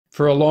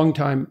for a long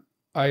time,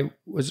 I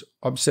was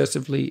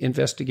obsessively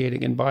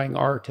investigating and buying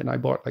art, and I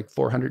bought like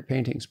 400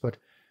 paintings, but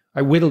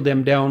I whittled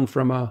them down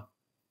from a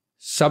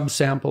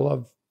subsample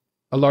of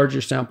a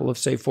larger sample of,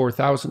 say,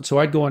 4,000. So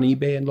I'd go on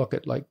eBay and look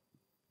at like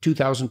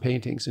 2,000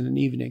 paintings in an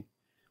evening,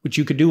 which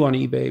you could do on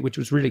eBay, which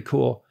was really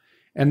cool.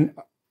 And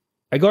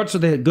I got so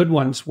the good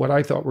ones, what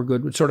I thought were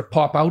good, would sort of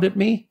pop out at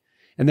me.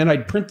 And then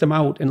I'd print them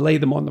out and lay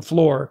them on the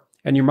floor.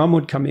 And your mom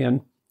would come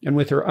in, and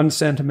with her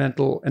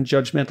unsentimental and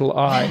judgmental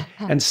eye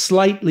and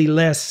slightly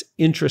less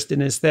interest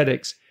in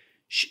aesthetics,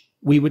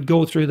 we would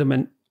go through them,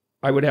 and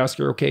I would ask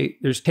her, okay,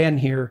 there's 10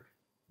 here.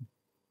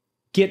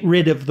 Get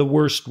rid of the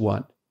worst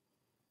one.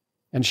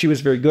 And she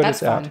was very good at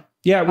that. Fun.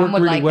 Yeah, it worked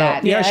really well.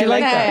 That. Yeah, she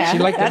liked that. She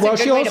liked that. Well,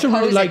 she also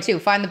really liked to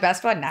find the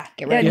best one. Nah,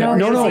 get rid of it.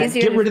 No,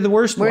 get rid of the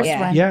worst one.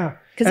 Yeah.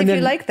 Because if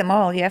you like them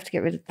all, you have to get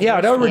rid of them. Yeah,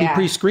 I'd already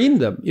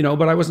pre-screened them,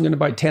 but I wasn't going to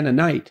buy 10 a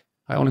night.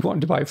 I only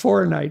wanted to buy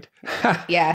 4 a night. Yeah.